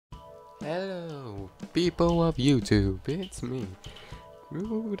Hello, people of YouTube, it's me,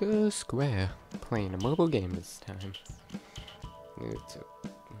 Ruda Square, playing a mobile game this time. It's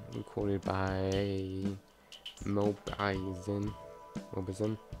recorded by Mobizin.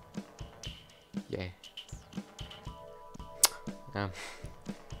 Yeah.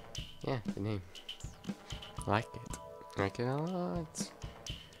 Yeah, the name. Like it a lot.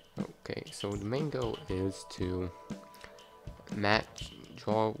 Okay, so the main goal is to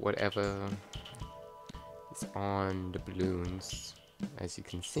draw whatever is on the balloons, as you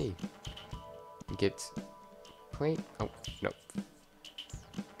can see. Get play. Oh no!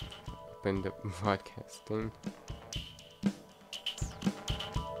 Open the broadcasting.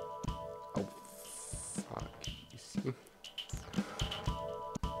 Oh fuck! You see?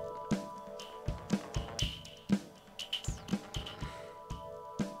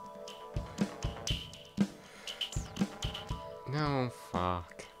 No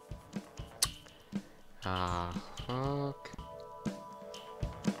fuck. Ah fuck.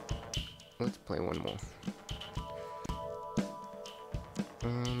 Let's play one more.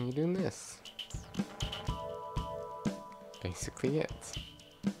 And you're doing this. Basically it.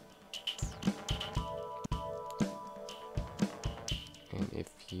 And if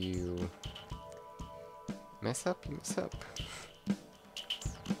you mess up, you mess up.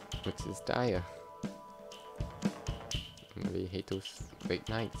 Which is dire. I really hate those late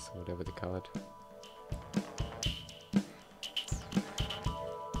nights, or whatever they're called.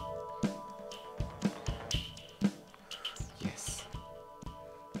 Yes.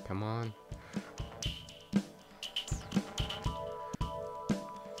 Come on.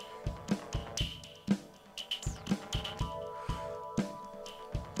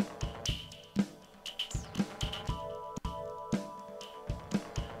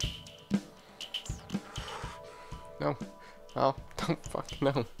 No. Oh, don't fuck,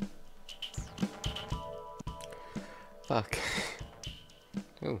 no. Fuck.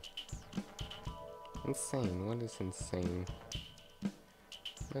 Oh. Insane. What is insane?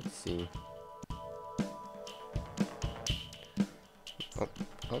 Let's see. Oh,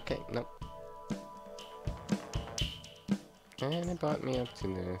 okay, no. And it brought me up to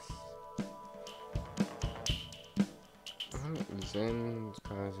this. Zen,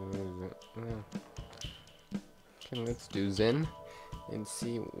 no. Okay, let's do Zen and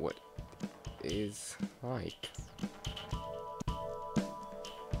see what it is like.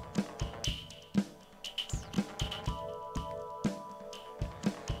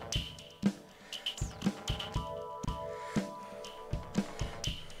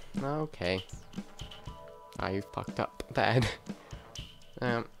 Okay. I fucked up bad.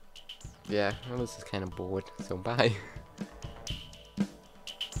 Yeah, I was just kind of bored, so bye.